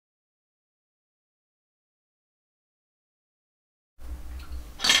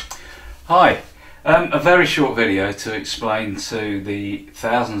Hi, a very short video to explain to the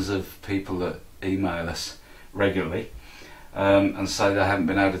thousands of people that email us regularly and say they haven't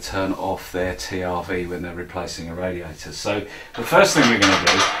been able to turn off their TRV when they're replacing a radiator. So the first thing we're going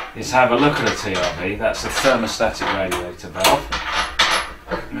to do is have a look at a TRV. That's a thermostatic radiator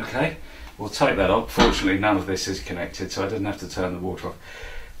valve. Okay, we'll take that off. Fortunately none of this is connected, so I didn't have to turn the water off.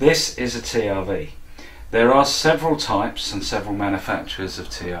 This is a TRV. There are several types and several manufacturers of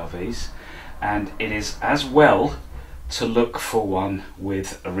TRVs, and it is as well to look for one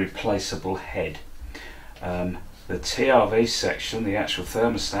with a replaceable head. The TRV section, the actual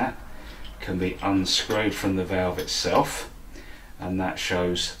thermostat, can be unscrewed from the valve itself, and that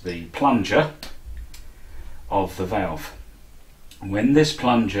shows the plunger of the valve. When this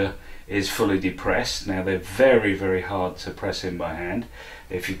plunger is fully depressed, now they're very hard to press in by hand.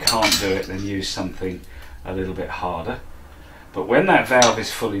 If you can't do it, then use something a little bit harder. But when that valve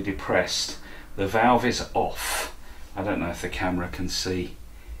is fully depressed, the valve is off. I don't know if the camera can see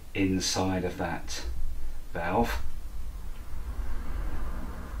inside of that valve.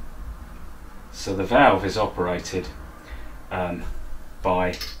 So the valve is operated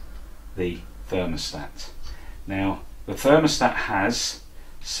by the thermostat. Now the thermostat has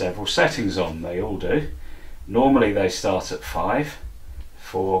several settings on, they all do. Normally they start at 5,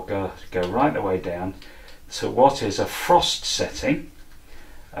 4 go right the way down to what is a frost setting,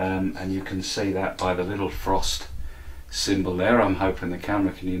 and you can see that by the little frost symbol there. I'm hoping the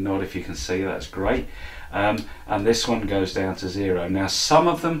camera can nod if you can see, that's great. And this one goes down to 0. Now some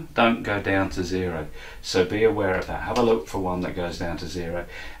of them don't go down to 0, so be aware of that. Have a look for one that goes down to 0,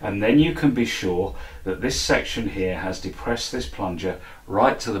 and then you can be sure that this section here has depressed this plunger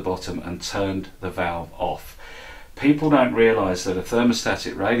right to the bottom and turned the valve off. People don't realise that a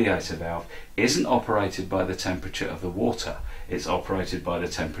thermostatic radiator valve isn't operated by the temperature of the water, it's operated by the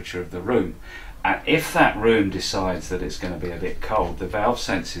temperature of the room. And if that room decides that it's going to be a bit cold, the valve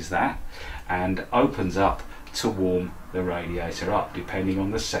senses that and opens up to warm the radiator up, depending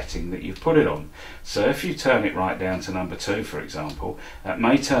on the setting that you've put it on. So if you turn it right down to number 2, for example, that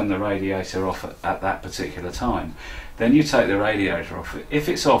may turn the radiator off at that particular time. Then you take the radiator off. If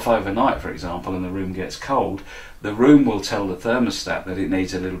it's off overnight, for example, and the room gets cold, the room will tell the thermostat that it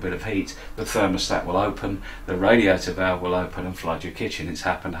needs a little bit of heat. The thermostat will open, the radiator valve will open and flood your kitchen. It's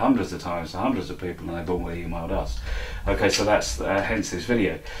happened hundreds of times to hundreds of people, and they've all emailed us. Okay, so that's hence this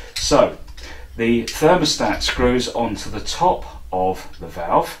video. So the thermostat screws onto the top of the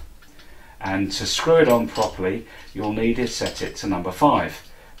valve, and to screw it on properly you'll need to set it to number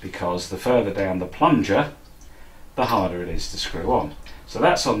 5, because the further down the plunger the harder it is to screw on. So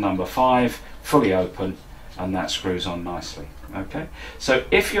that's on number 5, fully open, and that screws on nicely. Okay, so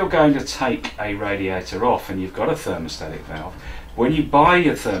if you're going to take a radiator off and you've got a thermostatic valve, when you buy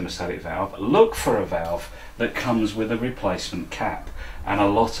your thermostatic valve, look for a valve that comes with a replacement cap, and a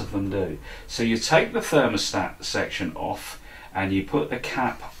lot of them do. So you take the thermostat section off and you put the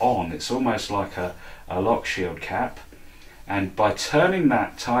cap on. It's almost like a lock shield cap, and by turning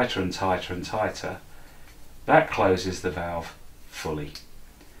that tighter and tighter and tighter, that closes the valve fully.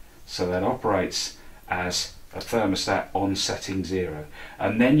 So that operates as a thermostat on setting 0,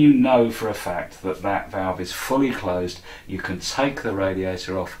 and then you know for a fact that that valve is fully closed. You can take the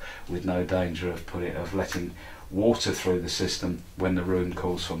radiator off with no danger of letting water through the system when the room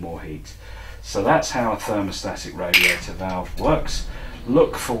calls for more heat. So that's how a thermostatic radiator valve works.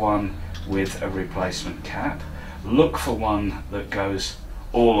 Look for one with a replacement cap. Look for one that goes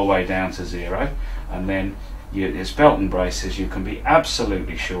all the way down to 0, and then it's belt and braces. You can be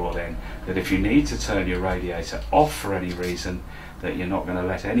absolutely sure then that if you need to turn your radiator off for any reason, that you're not going to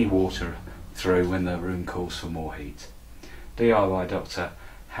let any water through when the room calls for more heat. DIY Doctor,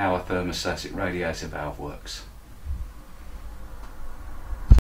 how a thermostatic radiator valve works.